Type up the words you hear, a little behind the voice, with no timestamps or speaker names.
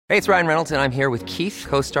Hey, it's Ryan Reynolds, and I'm here with Keith,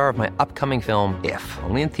 co-star of my upcoming film, If,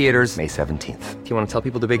 only in theaters May 17th. Do you want to tell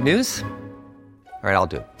people the big news? All right, I'll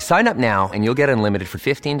do it. Sign up now and you'll get unlimited for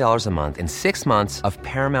 $15 a month and 6 months of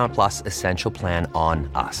Paramount Plus Essential Plan on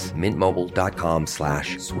us.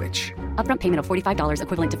 MintMobile.com/switch. Upfront payment of $45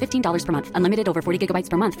 equivalent to $15 per month. Unlimited over 40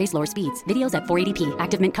 gigabytes per month. Face lower speeds. Videos at 480p.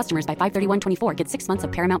 Active Mint customers by 531.24 get 6 months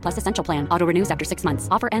of Paramount Plus Essential Plan. Auto renews after 6 months.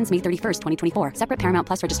 Offer ends May 31st, 2024. Separate Paramount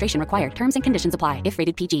Plus registration required. Terms and conditions apply if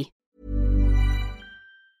rated PG.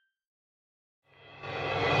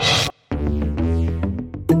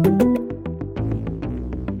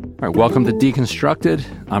 All right, welcome to Deconstructed.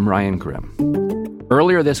 I'm Ryan Grimm.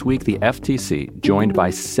 Earlier this week, the FTC, joined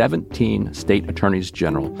by 17 state attorneys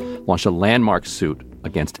general, launched a landmark suit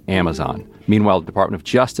against Amazon. Meanwhile, the Department of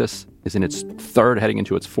Justice is in its heading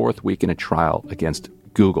into its fourth week in a trial against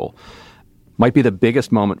Google. Might be the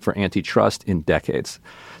biggest moment for antitrust in decades.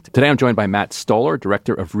 Today, I'm joined by Matt Stoller,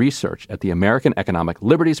 Director of Research at the American Economic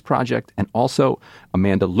Liberties Project, and also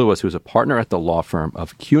Amanda Lewis, who's a partner at the law firm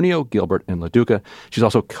of Cuneo, Gilbert, and LaDuca. She's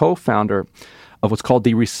also co-founder of what's called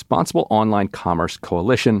the Responsible Online Commerce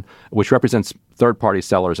Coalition, which represents third-party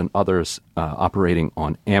sellers and others operating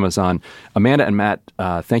on Amazon. Amanda and Matt,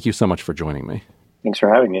 thank you so much for joining me. Thanks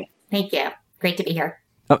for having me. Thank you. Great to be here.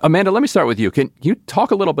 Amanda, let me start with you. Can you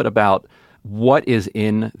talk a little bit about what is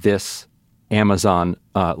in this Amazon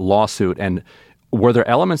lawsuit, and were there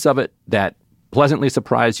elements of it that pleasantly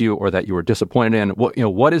surprised you or that you were disappointed in?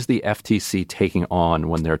 What is the FTC taking on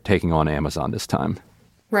when they're taking on Amazon this time?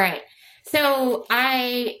 Right. So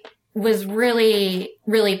I was really,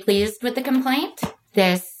 really pleased with the complaint.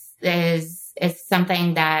 This is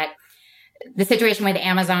something that the situation with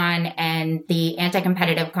Amazon and the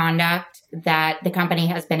anti-competitive conduct that the company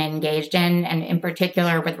has been engaged in, and in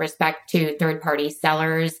particular with respect to third-party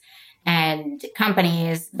sellers and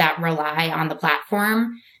companies that rely on the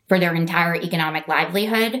platform for their entire economic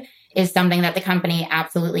livelihood, is something that the company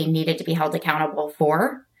absolutely needed to be held accountable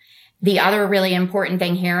for. The other really important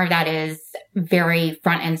thing here that is very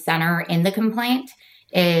front and center in the complaint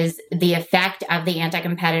is the effect of the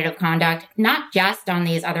anti-competitive conduct, not just on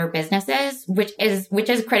these other businesses, which is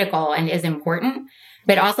critical and is important,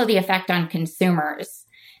 but also the effect on consumers.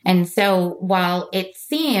 And so while it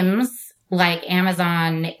seems like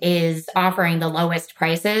Amazon is offering the lowest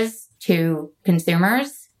prices to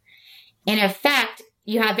consumers, in effect,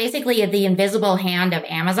 you have basically the invisible hand of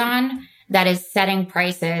Amazon that is setting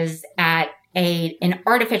prices at an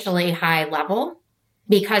artificially high level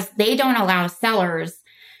because they don't allow sellers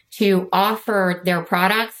to offer their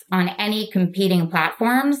products on any competing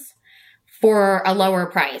platforms for a lower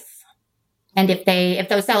price. And if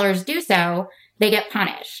those sellers do so, they get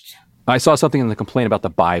punished. I saw something in the complaint about the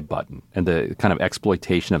buy button and the kind of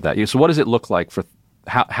exploitation of that. So what does it look like for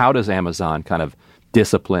how does Amazon kind of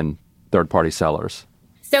discipline third-party sellers?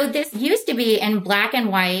 So this used to be in black and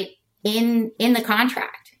white in the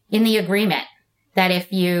contract, in the agreement, that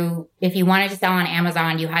if you wanted to sell on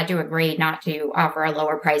Amazon, you had to agree not to offer a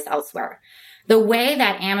lower price elsewhere. The way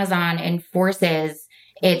that Amazon enforces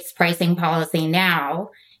its pricing policy now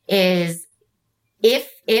is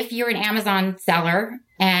if you're an Amazon seller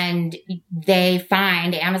and they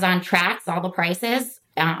find Amazon tracks all the prices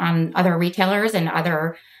on other retailers and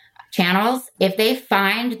other channels, if they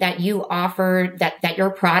find that you offer that your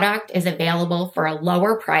product is available for a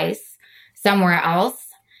lower price somewhere else,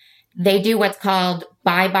 they do what's called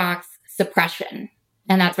buy box suppression.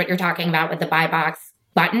 And that's what you're talking about with the buy box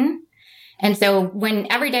button. And so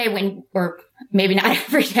or maybe not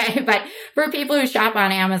every day, but for people who shop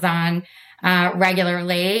on Amazon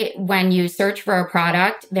regularly, when you search for a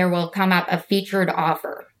product, there will come up a featured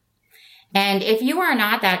offer. And if you are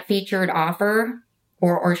not that featured offer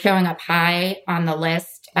or showing up high on the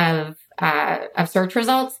list of search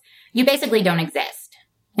results, you basically don't exist.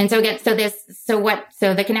 And so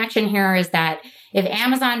the connection here is that if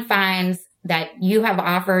Amazon finds that you have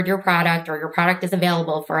offered your product or your product is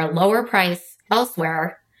available for a lower price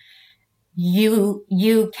elsewhere,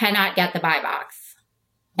 you cannot get the buy box.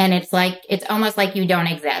 And it's almost like you don't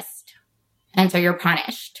exist. And so you're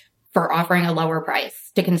punished for offering a lower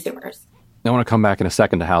price to consumers. I want to come back in a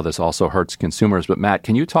second to how this also hurts consumers. But Matt,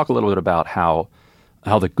 can you talk a little bit about how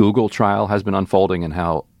the Google trial has been unfolding and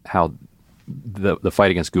how the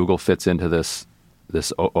fight against Google fits into this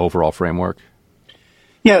overall framework?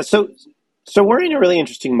 Yeah, so we're in a really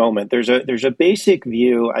interesting moment. There's a basic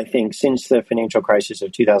view, I think, since the financial crisis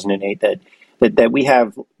of 2008 that we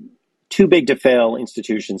have too big to fail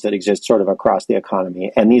institutions that exist sort of across the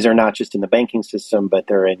economy. And these are not just in the banking system, but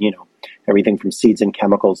they're in, everything from seeds and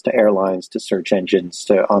chemicals to airlines to search engines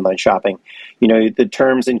to online shopping. The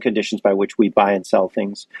terms and conditions by which we buy and sell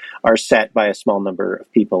things are set by a small number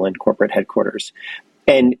of people in corporate headquarters.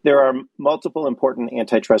 And there are multiple important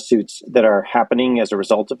antitrust suits that are happening as a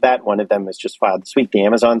result of that. One of them was just filed this week, the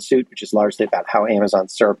Amazon suit, which is largely about how Amazon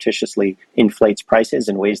surreptitiously inflates prices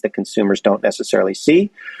in ways that consumers don't necessarily see,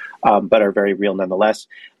 but are very real nonetheless.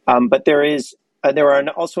 But there are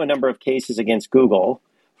also a number of cases against Google,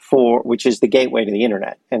 which is the gateway to the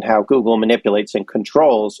internet, and how Google manipulates and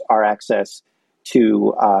controls our access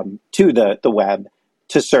to the web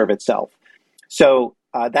to serve itself. So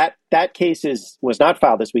that case was not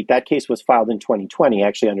filed this week. That case was filed in 2020,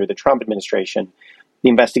 actually under the Trump administration. The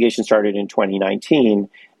investigation started in 2019,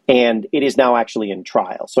 and it is now actually in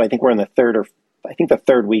trial. So I think we're in the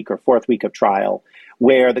third week or fourth week of trial,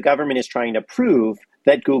 where the government is trying to prove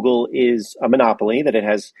that Google is a monopoly, that it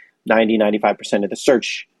has 95% of the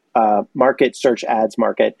search ads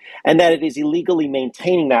market, and that it is illegally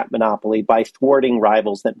maintaining that monopoly by thwarting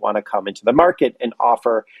rivals that want to come into the market and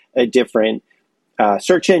offer a different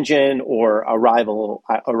search engine or a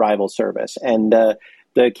rival service. And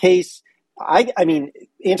the case, I mean,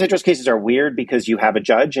 antitrust cases are weird because you have a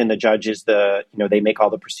judge, and the judge is they make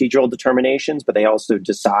all the procedural determinations, but they also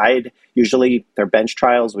decide. Usually they're bench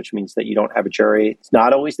trials, which means that you don't have a jury. It's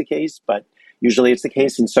not always the case, but usually it's the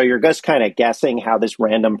case. And so you're just kind of guessing how this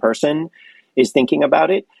random person is thinking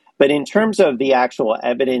about it. But in terms of the actual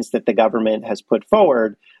evidence that the government has put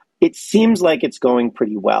forward, it seems like it's going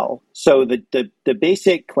pretty well. So the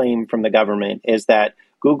basic claim from the government is that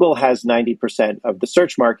Google has 90% of the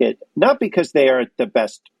search market, not because they are the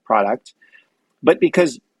best product, but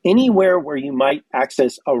because anywhere where you might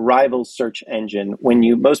access a rival search engine,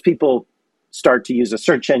 most people start to use a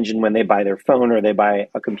search engine when they buy their phone or they buy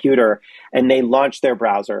a computer, and they launch their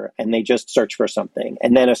browser and they just search for something.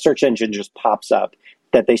 And then a search engine just pops up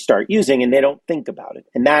that they start using, and they don't think about it.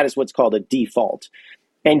 And that is what's called a default.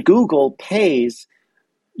 And Google pays,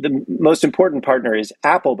 the most important partner is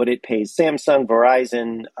Apple, but it pays Samsung,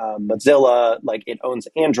 Verizon, Mozilla, like it owns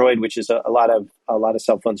Android, which is a lot of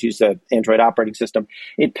cell phones use the Android operating system.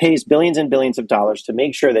 It pays billions and billions of dollars to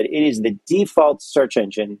make sure that it is the default search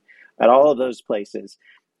engine at all of those places.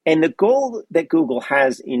 And the goal that Google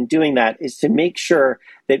has in doing that is to make sure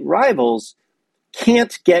that rivals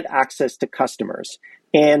can't get access to customers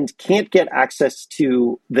and can't get access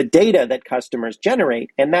to the data that customers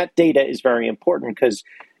generate. And that data is very important because,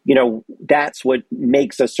 that's what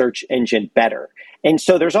makes a search engine better. And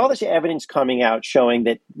so there's all this evidence coming out showing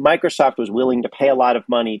that Microsoft was willing to pay a lot of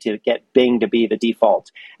money to get Bing to be the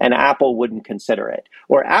default, and Apple wouldn't consider it.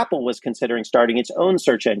 Or Apple was considering starting its own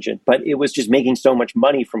search engine, but it was just making so much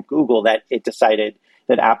money from Google that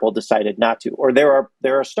Apple decided not to. Or there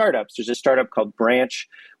are startups. There's a startup called Branch,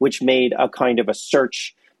 which made a kind of a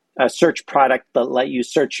search product that let you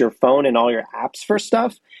search your phone and all your apps for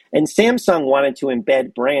stuff. And Samsung wanted to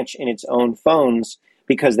embed Branch in its own phones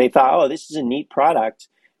because they thought, this is a neat product.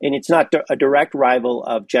 And it's not a direct rival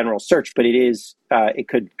of general search, but it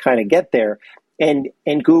could kind of get there. And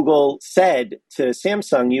Google said to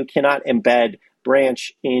Samsung, you cannot embed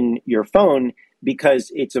Branch in your phone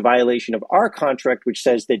because it's a violation of our contract, which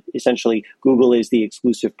says that essentially Google is the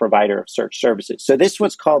exclusive provider of search services. So this is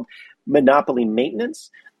what's called monopoly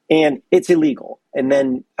maintenance. And it's illegal. And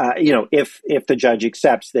then, if the judge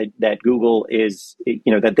accepts that Google is,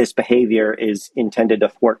 that this behavior is intended to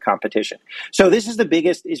thwart competition. So this is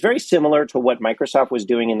it's very similar to what Microsoft was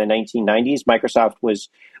doing in the 1990s. Microsoft was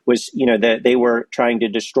they were trying to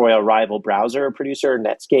destroy a rival browser producer,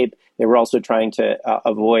 Netscape. They were also trying to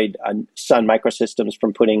avoid Sun Microsystems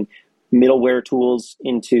from putting middleware tools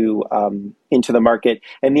into the market.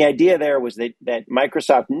 And the idea there was that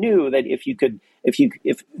Microsoft knew that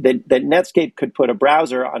that Netscape could put a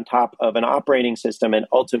browser on top of an operating system, and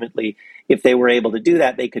ultimately, if they were able to do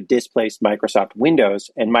that, they could displace Microsoft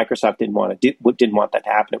Windows. And Microsoft didn't want that to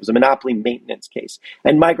happen. It was a monopoly maintenance case,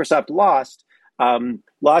 and Microsoft lost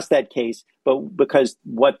that case, but because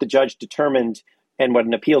what the judge determined and what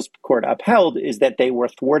an appeals court upheld is that they were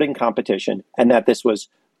thwarting competition and that this was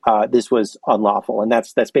unlawful. And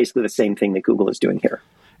that's basically the same thing that Google is doing here.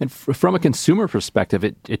 And from a consumer perspective,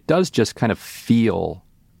 it does just kind of feel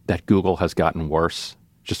that Google has gotten worse,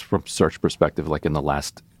 just from search perspective, like in the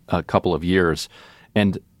last couple of years.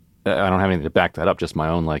 And I don't have anything to back that up, just my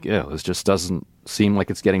own, this just doesn't seem like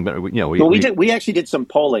it's getting better. We actually did some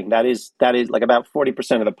polling. That is like about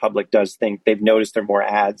 40% of the public does think they've noticed there are more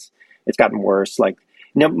ads. It's gotten worse. Like,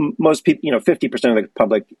 most people, 50% of the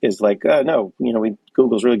public is like, no,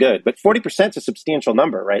 Google's really good. But 40% is a substantial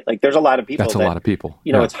number, right? Like there's a lot of people. That's a lot of people.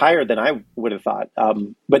 It's higher than I would have thought.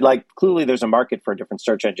 But like clearly there's a market for a different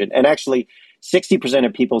search engine. And actually 60%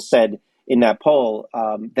 of people said in that poll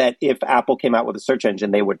that if Apple came out with a search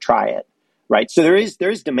engine, they would try it, right? So there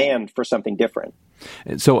is demand for something different.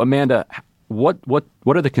 So Amanda, what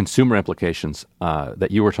are the consumer implications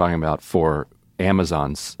that you were talking about for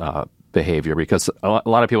Amazon's behavior? Because a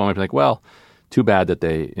lot of people might be like, well, too bad that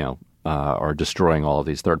they are destroying all of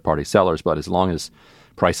these third-party sellers, but as long as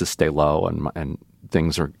prices stay low and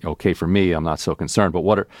things are okay for me, I'm not so concerned. But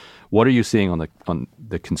what are you seeing on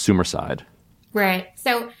the consumer side? Right.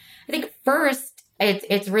 So I think first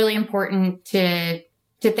it's really important to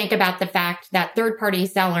think about the fact that third-party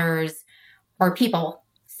sellers are people.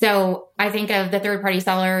 So I think of the third-party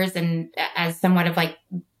sellers and as somewhat of like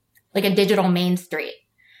a digital Main Street.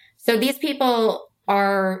 So these people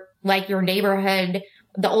are like your neighborhood,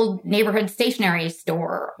 the old neighborhood stationery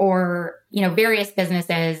store, or, various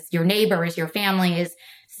businesses, your neighbors, your families.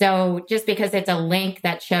 So just because it's a link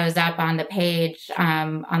that shows up on the page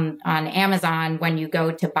on Amazon when you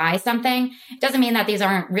go to buy something, it doesn't mean that these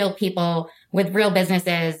aren't real people with real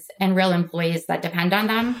businesses and real employees that depend on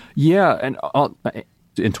them. Yeah, and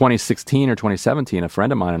in 2016 or 2017, a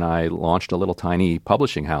friend of mine and I launched a little tiny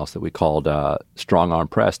publishing house that we called Strong Arm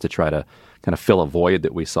Press to try to kind of fill a void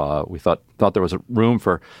that we saw. We thought there was a room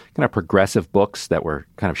for kind of progressive books that were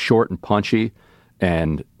kind of short and punchy,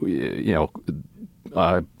 and we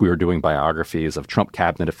were doing biographies of Trump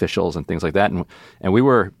cabinet officials and things like that, and we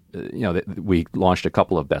were we launched a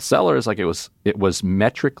couple of bestsellers. Like it was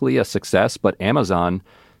metrically a success, but Amazon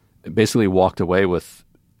basically walked away with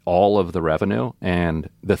all of the revenue, and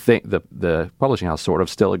the publishing house sort of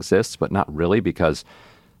still exists, but not really, because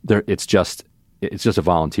it's just a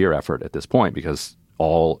volunteer effort at this point, because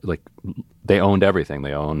they owned everything.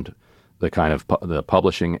 They owned the kind of the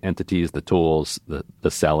publishing entities, the tools,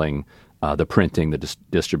 the selling, the printing, the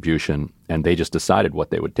distribution, and they just decided what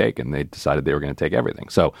they would take, and they decided they were going to take everything.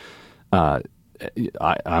 So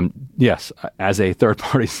yes, as a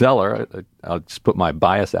third-party seller, I'll just put my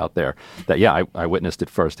bias out there that, I witnessed it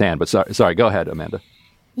firsthand. But sorry, go ahead, Amanda.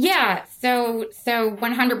 Yeah, so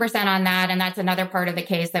 100% on that. And that's another part of the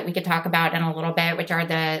case that we could talk about in a little bit, which are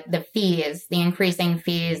the fees, the increasing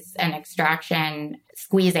fees and extraction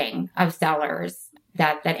squeezing of sellers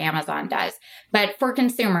that Amazon does. But for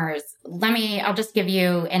consumers, I'll just give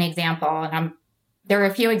you an example. And there are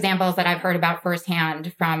a few examples that I've heard about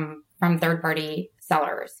firsthand from third-party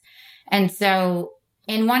sellers. And so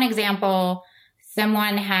in one example,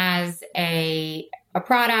 someone has a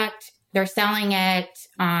product, they're selling it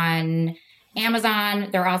on Amazon,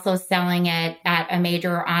 they're also selling it at a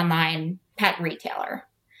major online pet retailer.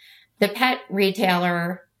 The pet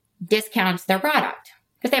retailer discounts their product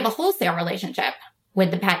because they have a wholesale relationship with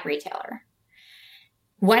the pet retailer.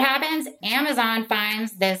 What happens? Amazon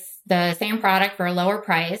finds the same product for a lower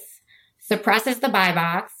price, suppresses the buy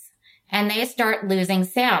box, and they start losing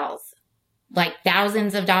sales, like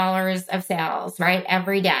thousands of dollars of sales, right,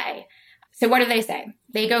 every day. So what do they say?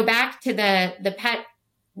 They go back to the pet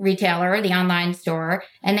retailer, the online store,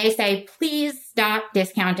 and they say, please stop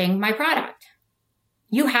discounting my product.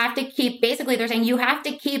 You have to they're saying you have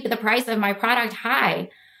to keep the price of my product high,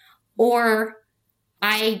 or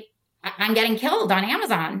I'm getting killed on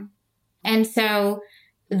Amazon. And so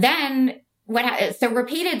then so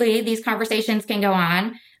repeatedly these conversations can go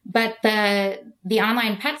on. But the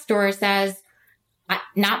online pet store says,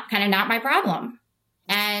 not my problem.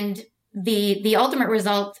 And the ultimate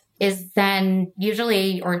result is then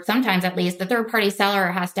usually, or sometimes at least, the third-party seller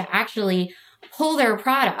has to actually pull their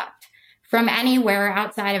product from anywhere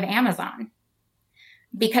outside of Amazon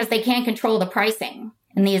because they can't control the pricing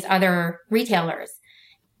in these other retailers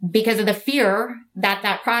because of the fear that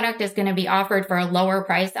that product is going to be offered for a lower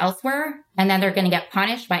price elsewhere, and then they're going to get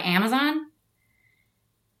punished by Amazon.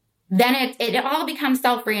 Then it all becomes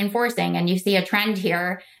self-reinforcing, and you see a trend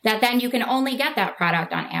here that then you can only get that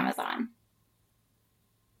product on Amazon.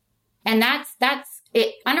 And that's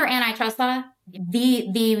it. Under antitrust law,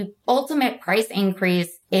 the ultimate price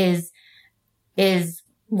increase is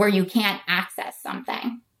where you can't access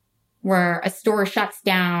something, where a store shuts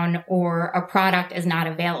down or a product is not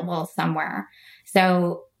available somewhere.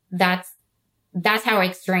 So that's how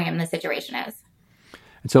extreme the situation is.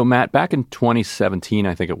 And so, Matt, back in 2017,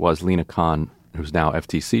 I think it was, Lina Khan, who's now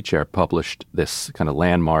FTC chair, published this kind of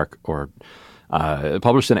landmark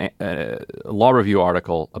published a law review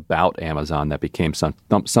article about Amazon that became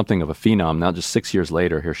something of a phenom. Now, just 6 years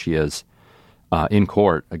later, here she is in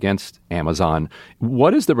court against Amazon.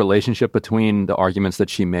 What is the relationship between the arguments that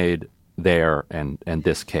she made there and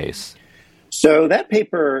this case? So that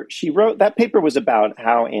paper was about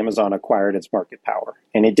how Amazon acquired its market power.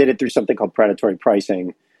 And it did it through something called predatory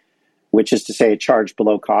pricing, which is to say it charged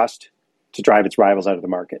below cost to drive its rivals out of the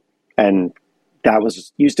market. And that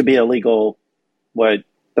used to be illegal. What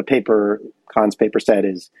the Khan's paper said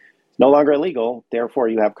is no longer illegal. Therefore,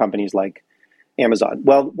 you have companies like Amazon.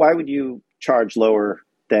 Well, why would you charge lower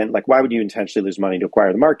than, why would you intentionally lose money to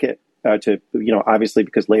acquire the market? Obviously,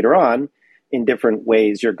 because later on, in different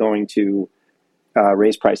ways, you're going to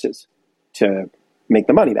raise prices to make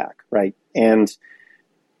the money back, right? And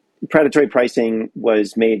predatory pricing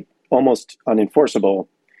was made almost unenforceable,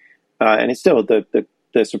 and it's still the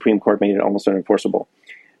Supreme Court made it almost unenforceable.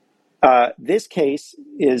 This case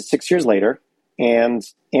is 6 years later, and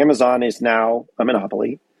Amazon is now a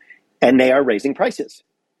monopoly, and they are raising prices.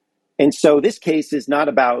 And so this case is not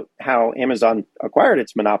about how Amazon acquired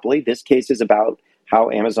its monopoly. This case is about how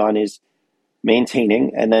Amazon is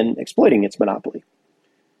maintaining and then exploiting its monopoly.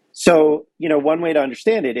 So, one way to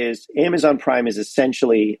understand it is Amazon Prime is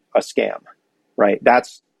essentially a scam, right?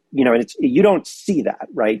 That's, you don't see that,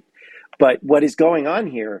 right? But what is going on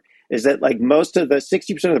here is that most of the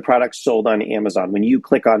 60% of the products sold on Amazon, when you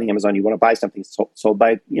click on Amazon, you want to buy something sold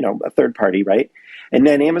by, a third party, right? And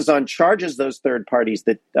then Amazon charges those third parties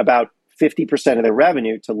that about 50% of their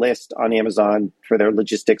revenue to list on Amazon for their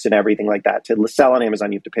logistics and everything like that. To sell on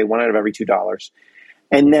Amazon, you have to pay $1 out of every $2.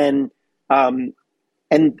 And then, and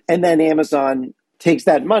then Amazon takes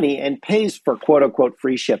that money and pays for quote unquote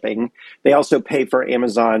free shipping. They also pay for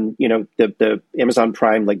Amazon, the Amazon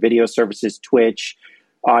Prime, video services, Twitch,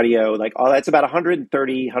 audio, all that's about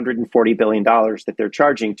 $140 billion that they're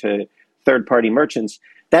charging to third-party merchants.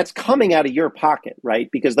 That's coming out of your pocket, right?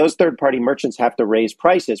 Because those third-party merchants have to raise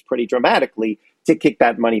prices pretty dramatically to kick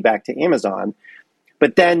that money back to Amazon.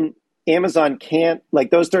 But then Amazon can't,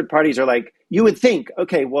 those third parties are you would think,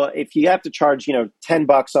 okay, well, if you have to charge,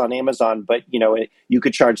 $10 on Amazon, but, you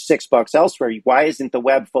could charge $6 elsewhere, why isn't the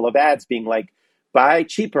web full of ads being buy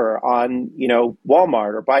cheaper on,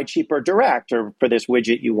 Walmart, or buy cheaper direct, or for this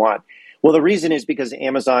widget you want? Well, the reason is because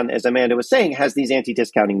Amazon, as Amanda was saying, has these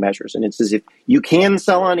anti-discounting measures. And it's as if you can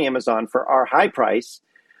sell on Amazon for our high price,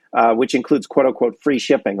 which includes quote unquote free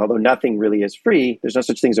shipping, although nothing really is free. There's no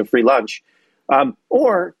such thing as a free lunch.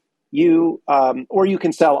 Or you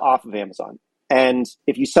can sell off of Amazon. And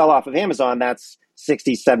if you sell off of Amazon, that's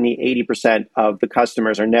 60, 70, 80% of the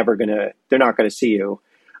customers they're not going to see you.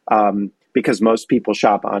 Because most people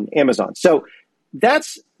shop on Amazon. So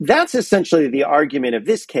that's essentially the argument of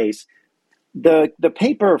this case. The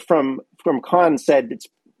paper from Khan said it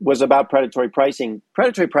was about predatory pricing.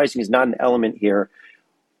 Predatory pricing is not an element here.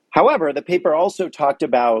 However, the paper also talked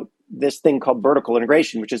about this thing called vertical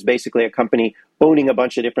integration, which is basically a company owning a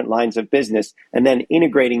bunch of different lines of business and then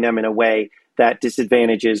integrating them in a way that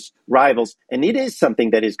disadvantages rivals. And it is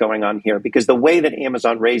something that is going on here, because the way that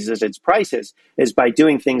Amazon raises its prices is by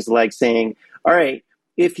doing things like saying, all right,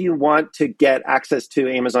 if you want to get access to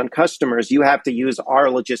Amazon customers, you have to use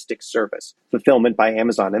our logistics service, Fulfillment by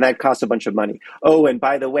Amazon, and that costs a bunch of money. Oh, and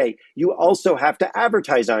by the way, you also have to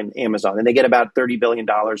advertise on Amazon, and they get about $30 billion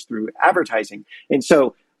through advertising. And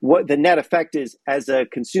so what the net effect is, as a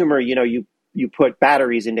consumer, you put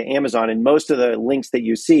batteries into Amazon, and most of the links that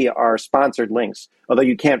you see are sponsored links, although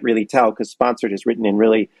you can't really tell because sponsored is written in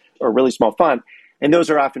really small font. And those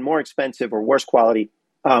are often more expensive or worse quality.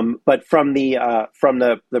 But from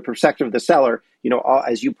the perspective of the seller,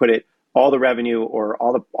 as you put it, all the revenue or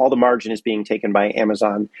all the margin is being taken by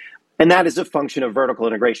Amazon. And that is a function of vertical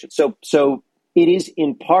integration. So it is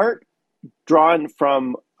in part drawn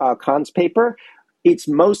from Khan's paper. It's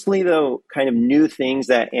mostly, though, kind of new things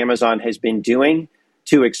that Amazon has been doing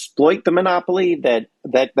to exploit the monopoly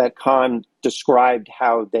that Khan described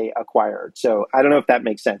how they acquired. So I don't know if that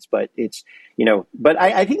makes sense, but it's, but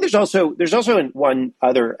I think there's also one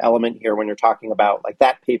other element here when you're talking about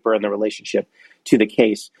that paper and the relationship to the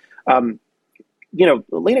case. Lina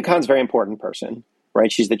Khan's a very important person,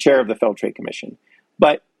 right? She's the chair of the Federal Trade Commission,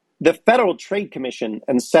 but the Federal Trade Commission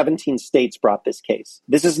and 17 states brought this case.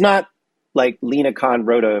 This is not Lina Khan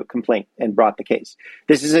wrote a complaint and brought the case.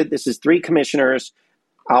 This is three commissioners,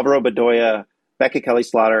 Alvaro Bedoya, Becca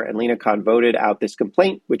Kelly-Slaughter, and Lina Khan voted out this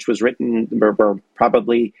complaint, which was written. There were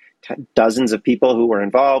probably dozens of people who were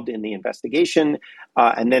involved in the investigation.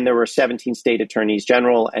 And then there were 17 state attorneys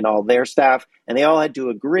general and all their staff, and they all had to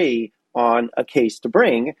agree on a case to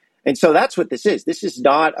bring. And so that's what this is. This is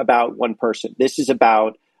not about one person. This is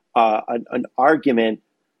about an argument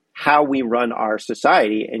how we run our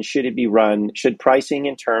society, and should pricing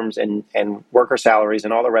and terms and worker salaries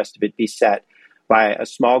and all the rest of it be set by a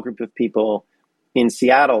small group of people in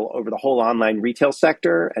Seattle over the whole online retail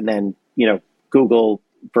sector, and then, Google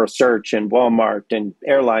for search and Walmart and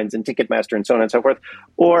airlines and Ticketmaster and so on and so forth?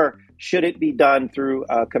 Or should it be done through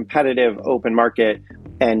a competitive open market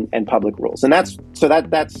and public rules? And that's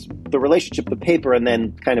the relationship of the paper, and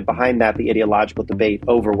then kind of behind that, the ideological debate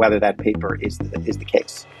over whether that paper is the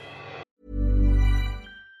case.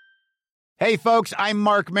 Hey, folks, I'm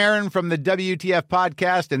Mark Maron from the WTF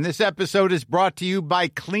Podcast, and this episode is brought to you by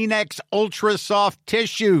Kleenex Ultra Soft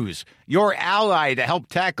Tissues, your ally to help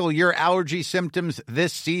tackle your allergy symptoms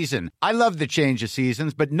this season. I love the change of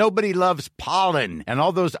seasons, but nobody loves pollen and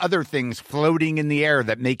all those other things floating in the air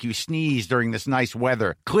that make you sneeze during this nice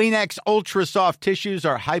weather. Kleenex Ultra Soft Tissues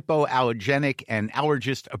are hypoallergenic and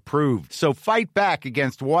allergist approved, so fight back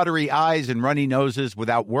against watery eyes and runny noses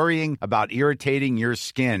without worrying about irritating your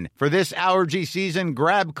skin. For this allergy season,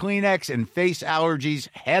 grab Kleenex and face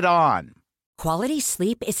allergies head on. Quality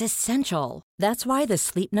sleep is essential. That's why the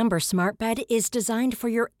Sleep Number Smart Bed is designed for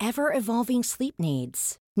your ever-evolving sleep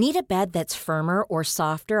needs. Need a bed that's firmer or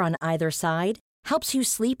softer on either side? Helps you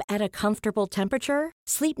sleep at a comfortable temperature?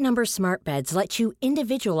 Sleep Number Smart Beds let you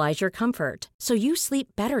individualize your comfort, so you sleep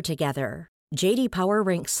better together. J.D. Power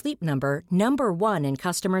ranks Sleep Number number 1 in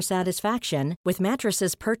customer satisfaction with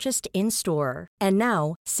mattresses purchased in-store. And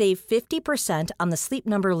now, save 50% on the Sleep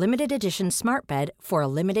Number Limited Edition Smart Bed for a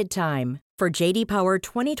limited time. For J.D. Power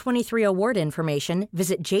 2023 award information,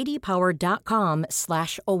 visit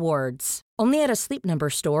jdpower.com/awards. Only at a Sleep Number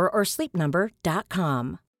store or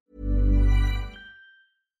sleepnumber.com.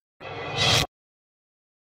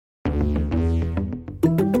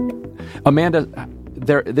 Amanda,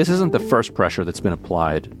 this isn't the first pressure that's been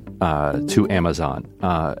applied to Amazon.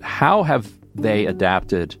 How have they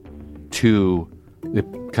adapted to the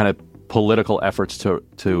kind of political efforts to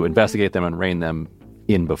investigate them and rein them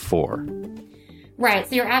in before? Right.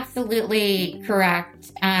 So you're absolutely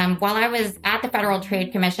correct. While I was at the Federal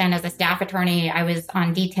Trade Commission as a staff attorney, I was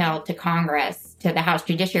on detail to Congress, to the House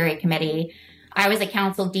Judiciary Committee. I was a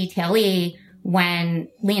counsel detailee when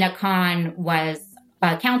Lina Khan was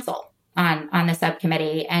counsel on the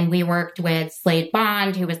subcommittee, and we worked with Slade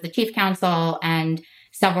Bond, who was the chief counsel, and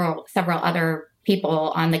several other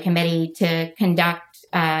people on the committee to conduct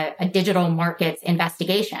a digital markets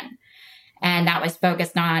investigation. And that was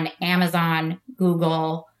focused on Amazon,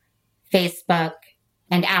 Google, Facebook,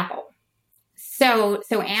 and Apple. So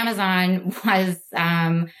Amazon was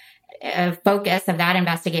a focus of that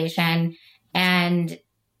investigation. And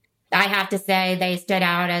I have to say they stood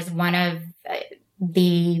out as one of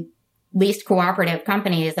the least cooperative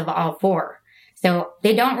companies of all four. So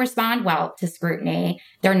they don't respond well to scrutiny.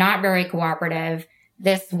 They're not very cooperative.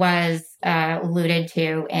 This was alluded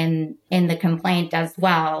to in the complaint as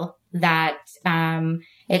well, that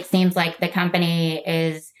it seems like the company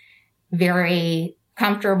is very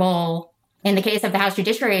comfortable. In the case of the House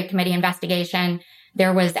Judiciary Committee investigation,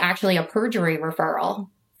 there was actually a perjury referral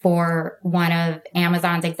for one of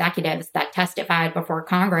Amazon's executives that testified before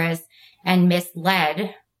Congress and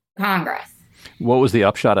misled Congress. What was the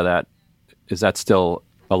upshot of that? Is that still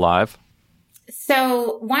alive?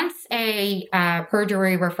 So once a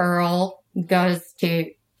perjury referral goes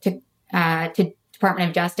to Department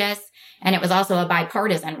of Justice, and it was also a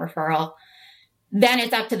bipartisan referral, then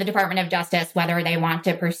it's up to the Department of Justice whether they want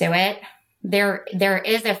to pursue it. There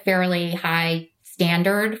is a fairly high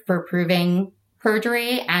standard for proving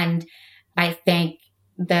perjury, and I think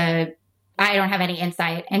I don't have any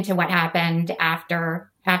insight into what happened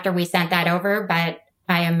after we sent that over, but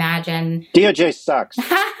I imagine DOJ sucks.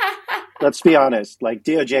 Let's be honest. Like,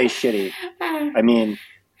 DOJ is shitty.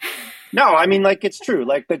 It's true.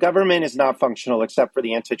 Like, the government is not functional except for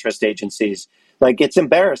the antitrust agencies. Like, it's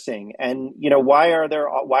embarrassing. And,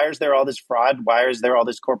 why is there all this fraud? Why is there all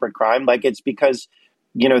this corporate crime? Like, it's because,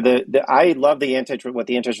 I love what the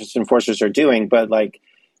antitrust enforcers are doing, but like,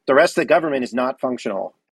 the rest of the government is not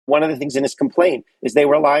functional. One of the things in this complaint is they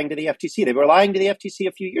were lying to the FTC. They were lying to the FTC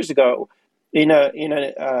a few years ago in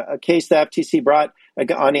a case the FTC brought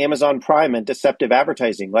on Amazon Prime and deceptive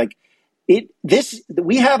advertising. Like,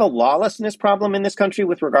 we have a lawlessness problem in this country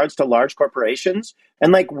with regards to large corporations.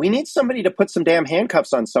 And like, we need somebody to put some damn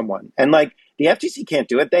handcuffs on someone. And like, the FTC can't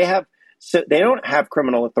do it. They don't have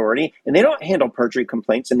criminal authority, and they don't handle perjury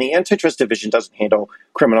complaints. And the antitrust division doesn't handle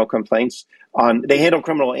criminal complaints. They handle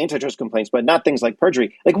criminal antitrust complaints, but not things like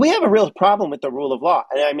perjury. Like, we have a real problem with the rule of law.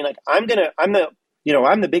 And I mean, like, I'm the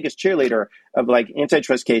I'm the biggest cheerleader of like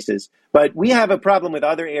antitrust cases, but we have a problem with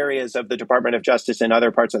other areas of the Department of Justice and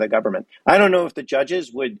other parts of the government. I don't know if the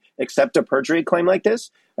judges would accept a perjury claim like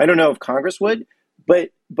this. I don't know if Congress would, but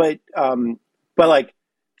like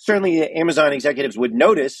certainly the Amazon executives would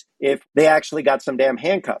notice if they actually got some damn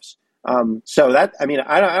handcuffs. So that, I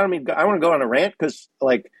don't want to go on a rant because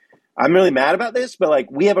like I'm really mad about this, but like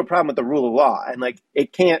we have a problem with the rule of law, and like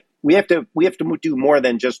we have to do more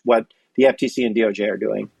than just what the FTC and DOJ are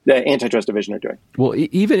doing, the antitrust division are doing. Well,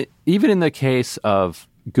 even in the case of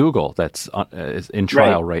Google that's is in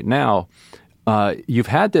trial right now, you've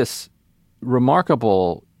had this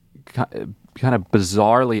remarkable kind of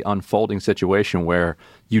bizarrely unfolding situation where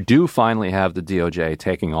you do finally have the DOJ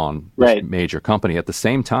taking on this major company. At the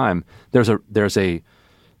same time, there's a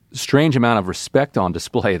strange amount of respect on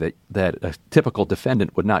display that a typical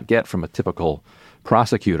defendant would not get from a typical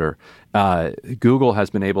prosecutor. Google has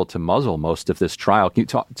been able to muzzle most of this trial.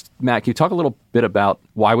 Matt, can you talk a little bit about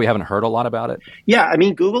why we haven't heard a lot about it? Yeah, I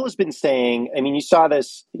mean, Google has been saying, I mean, you saw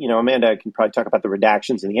this, Amanda can probably talk about the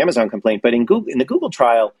redactions in the Amazon complaint, but in the Google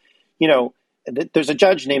trial, there's a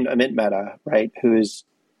judge named Amit Mehta, right,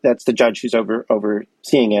 that's the judge who's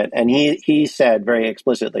overseeing it. And he said very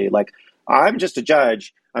explicitly, like, I'm just a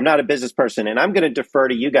judge. I'm not a business person. And I'm going to defer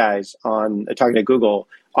to you guys on talking to Google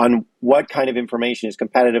on what kind of information is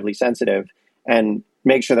competitively sensitive and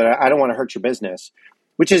make sure that I don't want to hurt your business,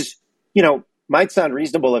 which is, might sound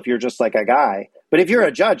reasonable if you're just like a guy. But if you're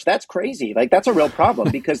a judge, that's crazy. Like, that's a real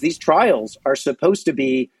problem because these trials are supposed to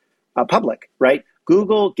be public, right?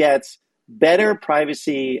 Google gets better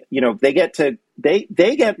privacy.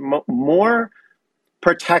 They get more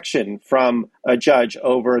protection from a judge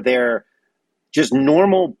over their just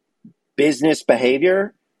normal business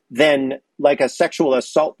behavior than like a sexual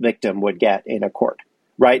assault victim would get in a court,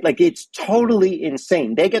 right? Like, it's totally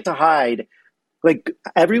insane. They get to hide, like,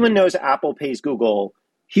 everyone knows Apple pays Google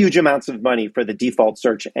huge amounts of money for the default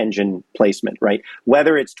search engine placement, right?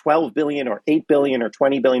 Whether it's 12 billion or 8 billion or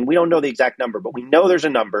 20 billion, we don't know the exact number, but we know there's a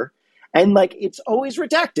number. And like, it's always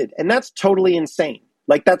redacted. And that's totally insane.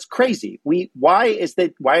 Like, that's crazy. Why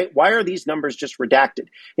are these numbers just redacted?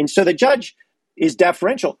 And so the judge is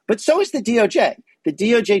deferential, but so is the DOJ. The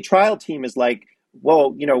DOJ trial team is like,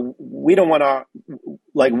 well, we don't want to,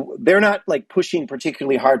 like, they're not like pushing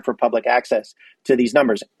particularly hard for public access to these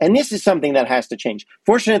numbers. And this is something that has to change.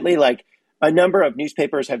 Fortunately, like, a number of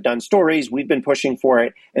newspapers have done stories. We've been pushing for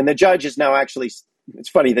it. And the judge is now actually, it's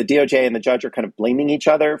funny, the DOJ and the judge are kind of blaming each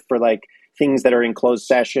other for like things that are in closed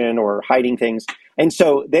session or hiding things. And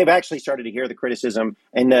so they've actually started to hear the criticism.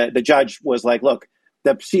 And the judge was like, look,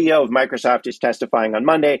 the CEO of Microsoft is testifying on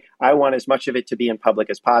Monday. I want as much of it to be in public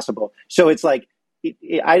as possible. So it's like,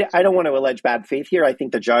 I don't want to allege bad faith here. I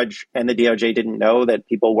think the judge and the DOJ didn't know that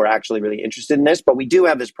people were actually really interested in this. But we do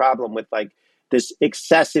have this problem with like this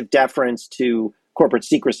excessive deference to corporate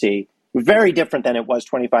secrecy, very different than it was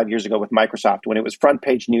 25 years ago with Microsoft, when it was front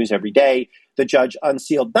page news every day. The judge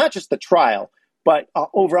unsealed not just the trial, but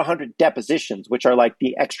over 100 depositions, which are like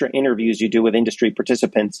the extra interviews you do with industry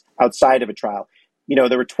participants outside of a trial.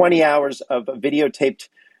 There were 20 hours of videotaped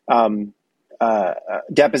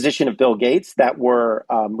deposition of Bill Gates that were,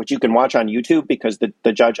 which you can watch on YouTube because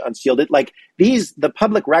the judge unsealed it. Like, the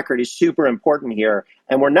public record is super important here,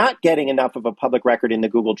 and we're not getting enough of a public record in the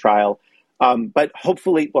Google trial. But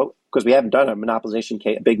hopefully, well, because we haven't done a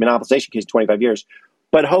big monopolization case in 25 years,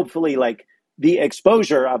 but hopefully, like, the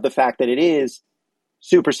exposure of the fact that it is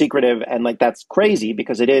super secretive and like that's crazy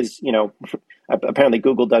because it is, apparently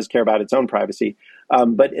Google does care about its own privacy,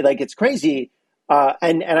 but like it's crazy,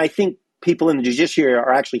 and I think people in the judiciary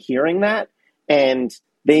are actually hearing that, and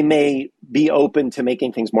they may be open to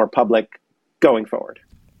making things more public going forward.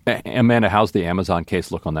 Amanda, how's the Amazon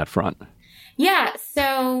case look on that front? Yeah,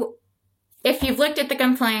 so if you've looked at the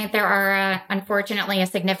complaint, there are unfortunately a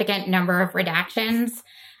significant number of redactions.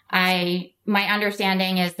 My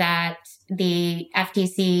understanding is that the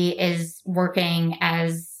FTC is working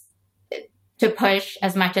to push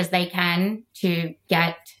as much as they can to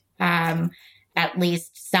get at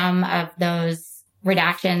least some of those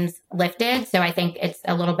redactions lifted. So I think it's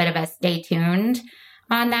a little bit of a stay tuned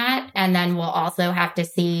on that. And then we'll also have to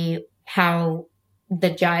see how the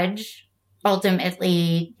judge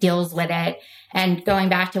ultimately deals with it. And going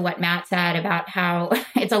back to what Matt said about how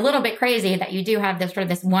it's a little bit crazy that you do have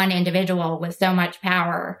this one individual with so much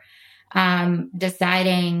power,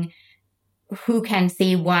 deciding who can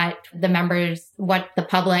see what the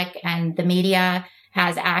public and the media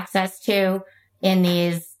has access to in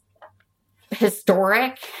these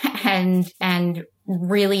historic and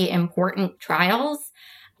really important trials.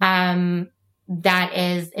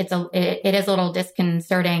 it is a little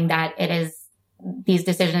disconcerting that these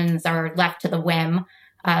decisions are left to the whim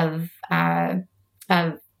of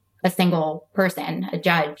a single person, a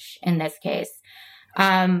judge in this case.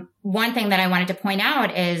 One thing that I wanted to point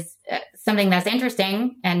out is something that's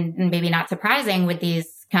interesting and maybe not surprising with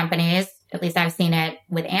these companies, at least I've seen it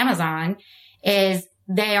with Amazon, is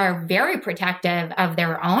they are very protective of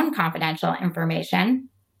their own confidential information.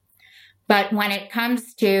 But when it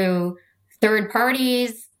comes to third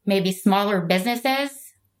parties, maybe smaller businesses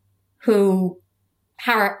who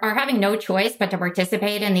are having no choice but to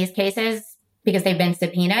participate in these cases because they've been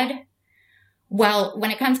subpoenaed, well,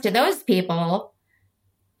 when it comes to those people,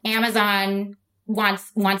 Amazon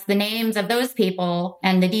wants the names of those people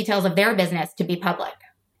and the details of their business to be public.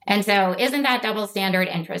 And so isn't that double standard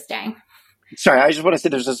interesting? Sorry, I just want to say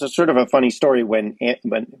there's a sort of a funny story when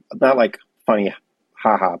not like funny,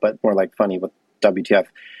 haha, but more like funny with WTF.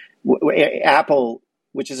 Apple,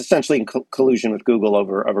 which is essentially in collusion with Google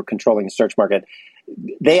over controlling the search market,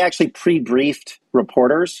 they actually pre-briefed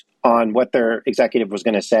reporters on what their executive was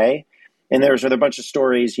going to say. And there were a bunch of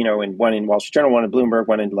stories, and one in Wall Street Journal, one in Bloomberg,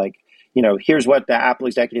 one in here's what the Apple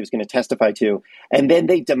executive is going to testify to. And then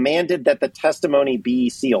they demanded that the testimony be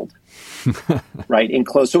sealed, right, in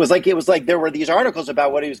closed. So it was like there were these articles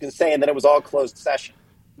about what he was going to say, and then it was all closed session.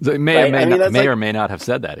 They may or may not have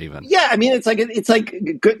said that even. Yeah, I mean, it's like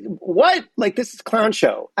good, what? Like, this is clown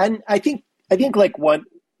show. And I think like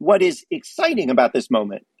what is exciting about this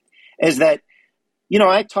moment is that,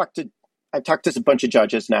 I've talked to a bunch of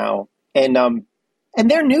judges now, and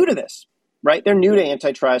they're new to this, right? They're new to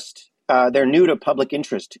antitrust. They're new to public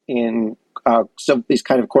interest in some these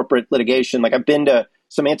kind of corporate litigation. Like, I've been to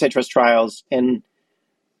some antitrust trials, and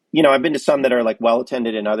I've been to some that are like well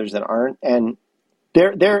attended and others that aren't. And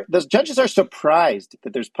those judges are surprised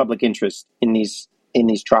that there's public interest in these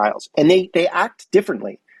trials, and they act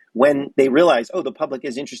differently when they realize, oh, the public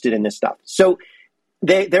is interested in this stuff. So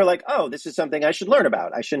they're like, oh, this is something I should learn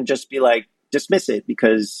about. I shouldn't just be like dismiss it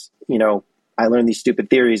because I learned these stupid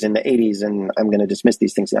theories in the 80s, and I'm going to dismiss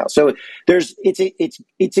these things now. So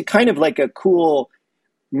it's a kind of like a cool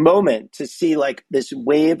moment to see like this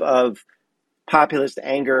wave of populist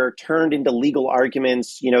anger turned into legal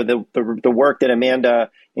arguments. The work that Amanda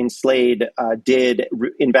and Slade did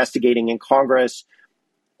investigating in Congress,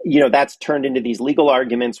 that's turned into these legal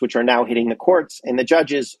arguments, which are now hitting the courts, and the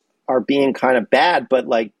judges are being kind of bad, but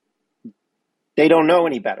like they don't know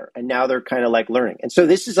any better, and now they're kind of like learning. And so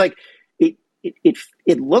this is like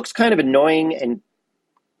it looks kind of annoying and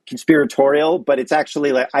conspiratorial, but it's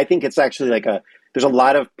actually like there's a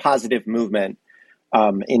lot of positive movement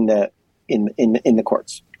in the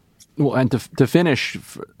courts. Well, and to finish,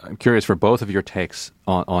 I'm curious for both of your takes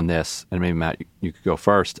on this, and maybe Matt, you could go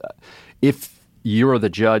first. If you're the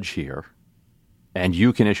judge here and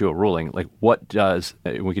you can issue a ruling, like what does,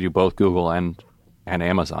 we could do both Google and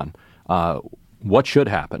Amazon, what should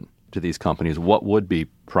happen to these companies? What would be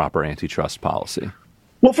proper antitrust policy?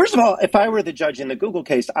 Well, first of all, if I were the judge in the Google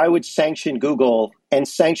case, I would sanction Google and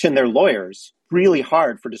sanction their lawyers really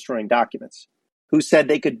hard for destroying documents, who said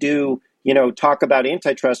they could do, talk about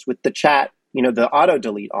antitrust with the chat, the auto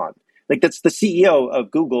delete on. Like, that's the CEO of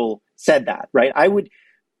Google said that, right? I would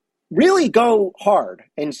really go hard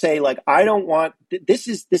and say, like, I don't want, this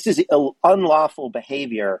is unlawful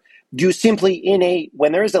behavior. Do simply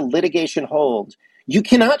when there is a litigation hold, you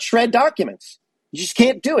cannot shred documents. You just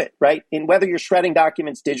can't do it, right? And whether you're shredding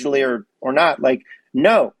documents digitally or not, like,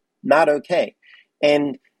 no, not okay.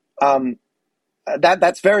 And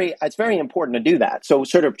it's very important to do that. So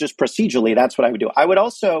sort of just procedurally, that's what I would do. I would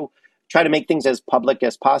also try to make things as public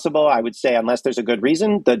as possible. I would say, unless there's a good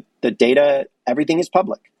reason, the data, everything is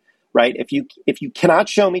public, right? If you cannot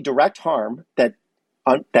show me direct harm that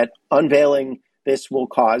unveiling this will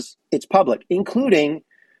cause, it's public, including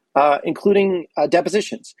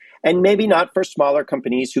depositions, and maybe not for smaller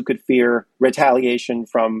companies who could fear retaliation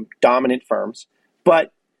from dominant firms.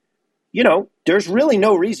 But, there's really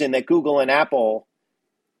no reason that Google and Apple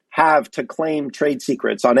have to claim trade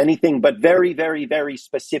secrets on anything but very, very, very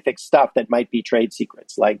specific stuff that might be trade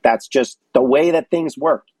secrets. Like, that's just the way that things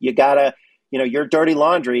work. You gotta, your dirty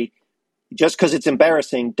laundry, just because it's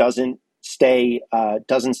embarrassing doesn't stay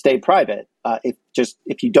private.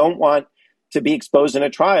 If you don't want to be exposed in a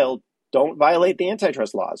trial, don't violate the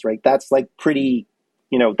antitrust laws, right? That's like pretty,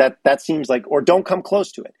 that seems like, or don't come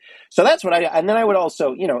close to it. So that's what and then I would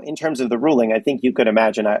also, in terms of the ruling, I think you could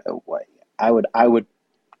imagine, I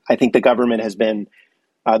think the government has been,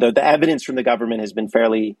 the evidence from the government has been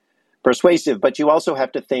fairly persuasive, but you also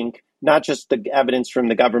have to think not just the evidence from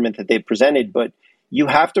the government that they've presented, but you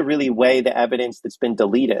have to really weigh the evidence that's been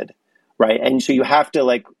deleted, right? And so you have to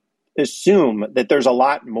like assume that there's a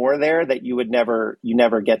lot more there that you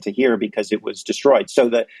never get to hear because it was destroyed. So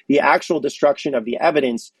the actual destruction of the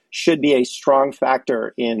evidence should be a strong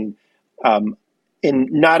factor in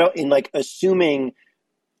like assuming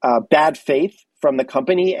bad faith from the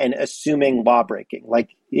company and assuming law breaking.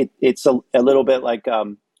 Like it's a little bit like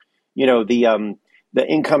the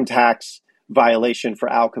income tax violation for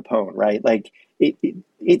Al Capone, right? Like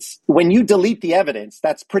it's when you delete the evidence,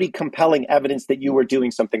 that's pretty compelling evidence that you were doing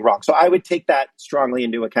something wrong. So I would take that strongly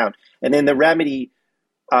into account. And then the remedy,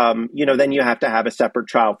 then you have to have a separate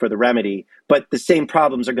trial for the remedy. But the same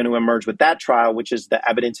problems are going to emerge with that trial, which is the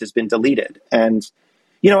evidence has been deleted. And,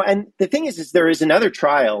 and the thing is there is another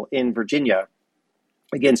trial in Virginia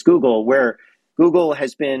against Google where Google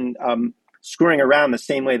has been screwing around the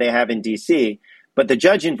same way they have in DC. But the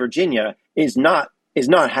judge in Virginia is not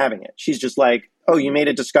having it. She's just like, oh, you made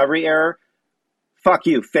a discovery error? Fuck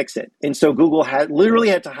you, fix it. And so Google literally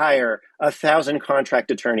had to hire 1,000 contract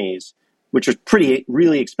attorneys, which was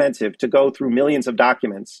really expensive, to go through millions of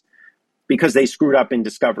documents because they screwed up in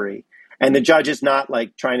discovery. And the judge is not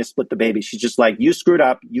like trying to split the baby. She's just like, you screwed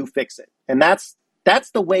up, you fix it. And that's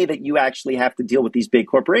the way that you actually have to deal with these big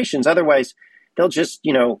corporations. Otherwise, they'll just,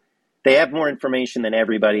 they have more information than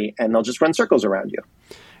everybody and they'll just run circles around you.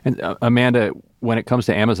 And Amanda, when it comes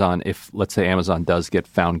to Amazon, if let's say Amazon does get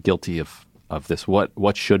found guilty of this,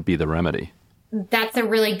 what should be the remedy? That's a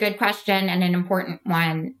really good question and an important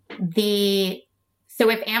one. So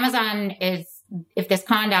if this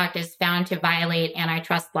conduct is found to violate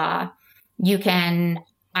antitrust law, you can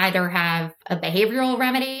either have a behavioral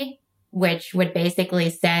remedy, which would basically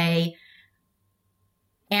say,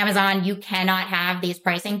 Amazon, you cannot have these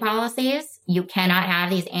pricing policies. You cannot have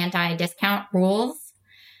these anti-discount rules.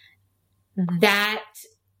 That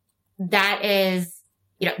is,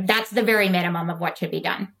 that's the very minimum of what should be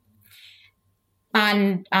done.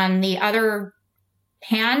 On the other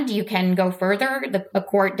hand, you can go further. A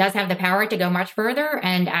court does have the power to go much further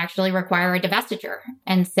and actually require a divestiture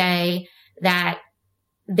and say that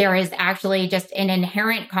there is actually just an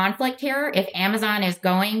inherent conflict here. If Amazon is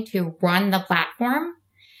going to run the platform,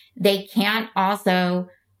 they can't also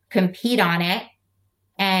compete on it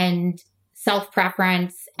and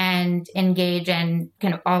self-preference and engage in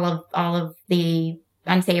kind of all of the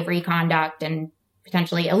unsavory conduct and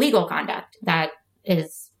potentially illegal conduct that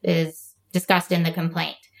is discussed in the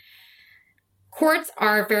complaint. Courts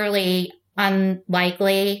are fairly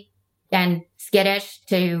unlikely and skittish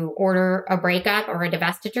to order a breakup or a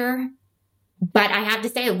divestiture. But I have to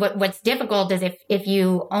say what's difficult is if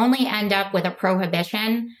you only end up with a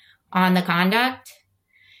prohibition on the conduct,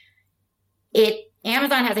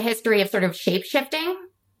 Amazon has a history of sort of shape-shifting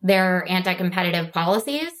their anti-competitive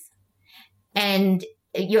policies. And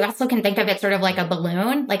you also can think of it sort of like a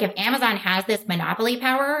balloon. Like if Amazon has this monopoly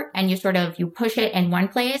power and you push it in one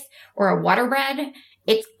place, or a waterbed,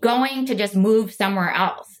 it's going to just move somewhere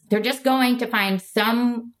else. They're just going to find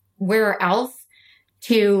somewhere else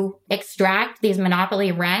to extract these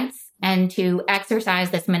monopoly rents and to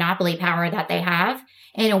exercise this monopoly power that they have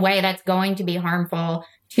in a way that's going to be harmful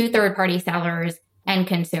to third-party sellers and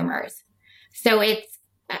consumers. So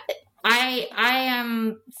I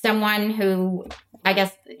am someone who, I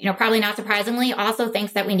guess, probably not surprisingly, also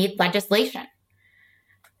thinks that we need legislation.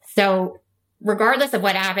 So regardless of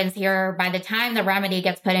what happens here, by the time the remedy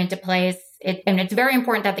gets put into place, and it's very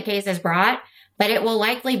important that the case is brought, but it will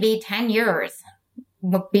likely be 10 years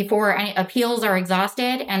before any appeals are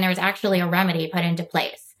exhausted and there's actually a remedy put into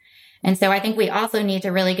place. And so I think we also need to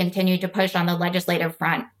really continue to push on the legislative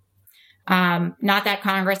front. Not that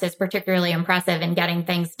Congress is particularly impressive in getting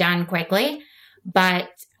things done quickly, but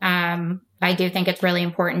I do think it's really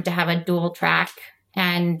important to have a dual track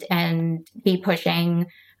and be pushing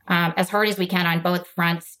as hard as we can on both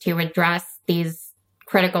fronts to address these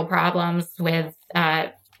critical problems with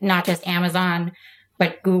not just Amazon,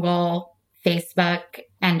 but Google, Facebook,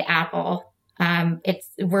 and Apple.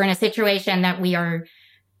 We're in a situation that we are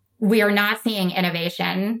not seeing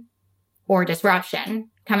innovation or disruption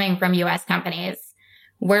coming from U.S. companies.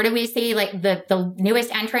 Where do we see like the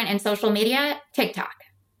newest entrant in social media? TikTok.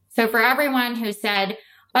 So for everyone who said,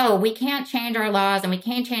 oh, we can't change our laws and we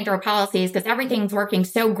can't change our policies because everything's working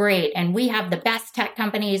so great and we have the best tech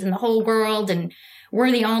companies in the whole world and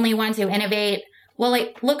we're the only ones who innovate. Well,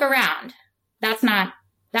 like, look around. That's not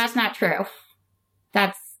true.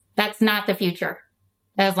 That's not the future.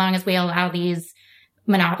 As long as we allow these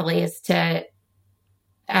monopolies to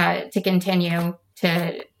continue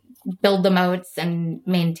to build the moats and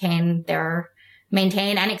maintain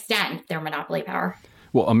and extend their monopoly power.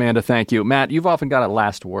 Well, Amanda, thank you. Matt, you've often got a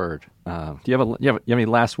last word. Do you have any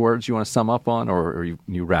last words you want to sum up on, or are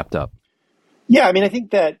you wrapped up? Yeah, I mean, I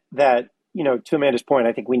think that to Amanda's point,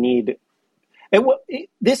 I think we need.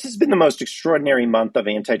 This has been the most extraordinary month of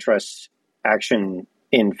antitrust action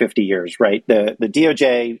in 50 years, right? The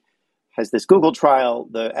DOJ has this Google trial.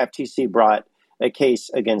 The FTC brought a case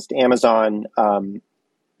against Amazon.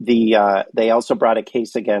 They also brought a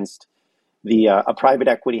case against a private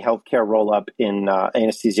equity healthcare roll-up in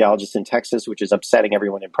anesthesiologists in Texas, which is upsetting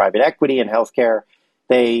everyone in private equity and healthcare.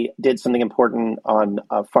 They did something important on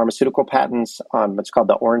pharmaceutical patents on what's called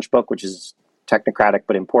the Orange Book, which is technocratic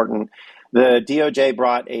but important. The DOJ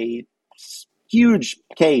brought a huge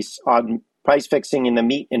case on price fixing in the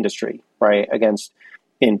meat industry, right,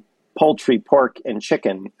 in poultry, pork, and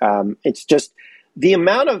chicken. It's just the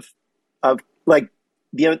amount of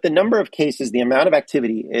the number of cases, the amount of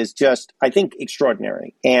activity is just, I think,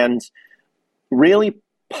 extraordinary and really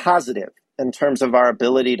positive in terms of our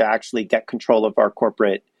ability to actually get control of our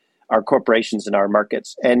corporations and our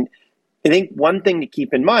markets. And I think one thing to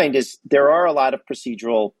keep in mind is there are a lot of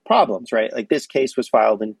procedural problems, right? Like this case was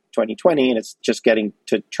filed in 2020 and it's just getting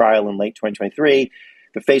to trial in late 2023.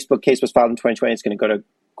 The Facebook case was filed in 2020. It's going to go to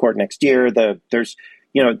court next year. They have to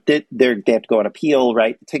go on appeal,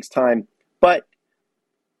 right? It takes time. But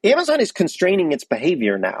Amazon is constraining its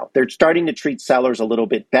behavior now. They're starting to treat sellers a little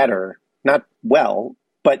bit better, not well,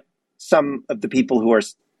 but some of the people who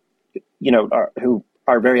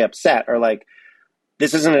are very upset are like,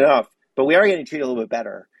 this isn't enough, but we are getting treated a little bit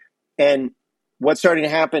better. And what's starting to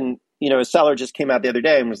happen, a seller just came out the other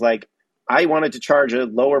day and was like, I wanted to charge a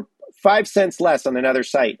lower 5 cents less on another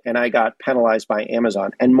site, and I got penalized by Amazon.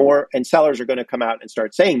 And sellers are going to come out and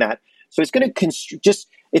start saying that. So it's going to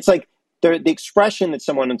it's like, the expression that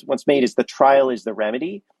someone once made is the trial is the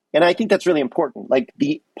remedy. And I think that's really important. Like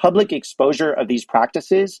the public exposure of these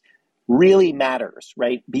practices really matters,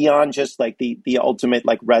 right? Beyond just like the ultimate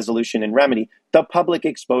like resolution and remedy, the public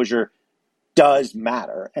exposure does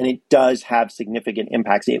matter and it does have significant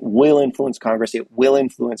impacts. It will influence Congress. It will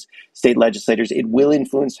influence state legislators. It will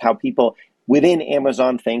influence how people within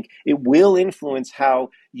Amazon think. It will influence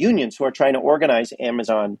how unions who are trying to organize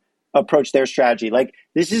Amazon approach their strategy. Like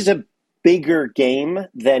this is a bigger game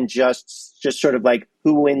than just sort of like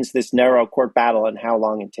who wins this narrow court battle and how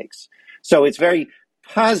long it takes. So it's very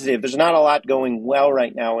positive. There's not a lot going well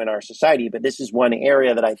right now in our society, but this is one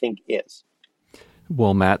area that I think is.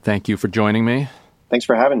 Well, Matt, thank you for joining me. Thanks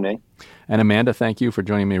for having me. And Amanda, thank you for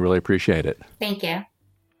joining me. Really appreciate it. Thank you.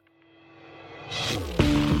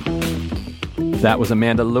 That was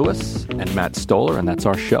Amanda Lewis and Matt Stoller, and that's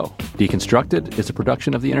our show. Deconstructed is a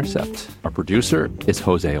production of The Intercept. Our producer is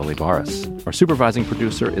Jose Olivares. Our supervising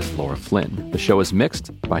producer is Laura Flynn. The show is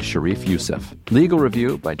mixed by Sharif Youssef. Legal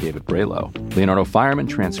review by David Braylow. Leonardo Fireman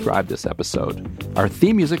transcribed this episode. Our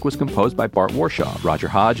theme music was composed by Bart Warshaw. Roger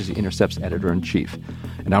Hodge is The Intercept's editor-in-chief.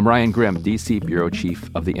 And I'm Ryan Grimm, D.C. Bureau Chief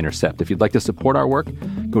of The Intercept. If you'd like to support our work,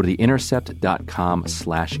 go to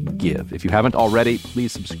theintercept.com/give. If you haven't already,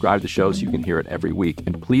 please subscribe to the show so you can hear it every week.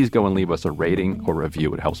 And please go and leave us a rating or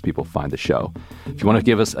review. It helps people find the show. If you want to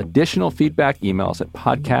give us additional feedback, email us at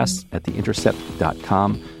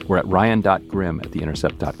podcasts@theintercept.com. We're at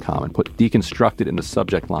ryan.grimm@theintercept.com and put deconstructed in the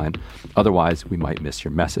subject line. Otherwise, we might miss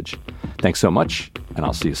your message. Thanks so much, and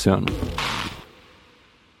I'll see you soon.